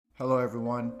Hello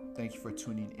everyone, thank you for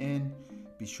tuning in.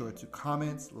 Be sure to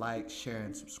comment, like, share,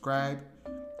 and subscribe.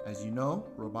 As you know,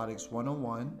 Robotics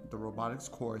 101, the robotics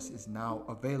course, is now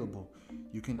available.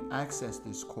 You can access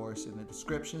this course in the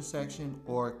description section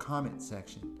or comment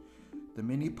section. The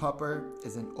Mini Pupper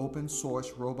is an open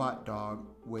source robot dog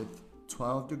with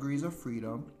 12 degrees of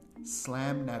freedom,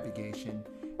 SLAM navigation,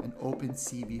 and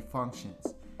OpenCV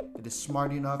functions. It is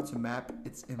smart enough to map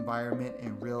its environment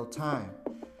in real time.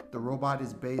 The robot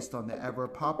is based on the ever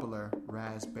popular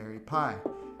Raspberry Pi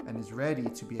and is ready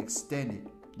to be extended.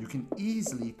 You can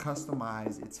easily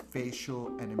customize its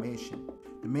facial animation.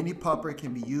 The Mini Pupper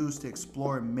can be used to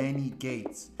explore many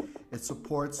gates. It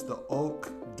supports the Oak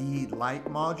D Light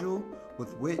module,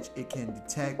 with which it can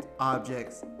detect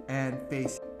objects and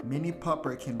faces. Mini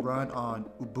Pupper can run on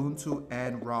Ubuntu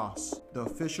and ROS. The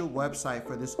official website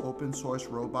for this open source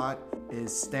robot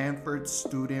is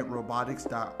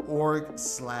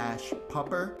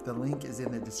stanfordstudentrobotics.org/Pupper. The link is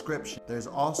in the description. There's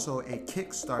also a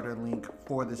Kickstarter link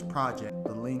for this project.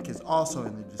 The link is also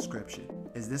in the description.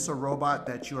 Is this a robot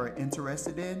that you are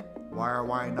interested in? Why or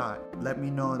why not? Let me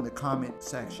know in the comment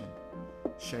section.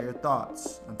 Share your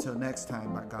thoughts. Until next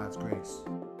time, by God's grace.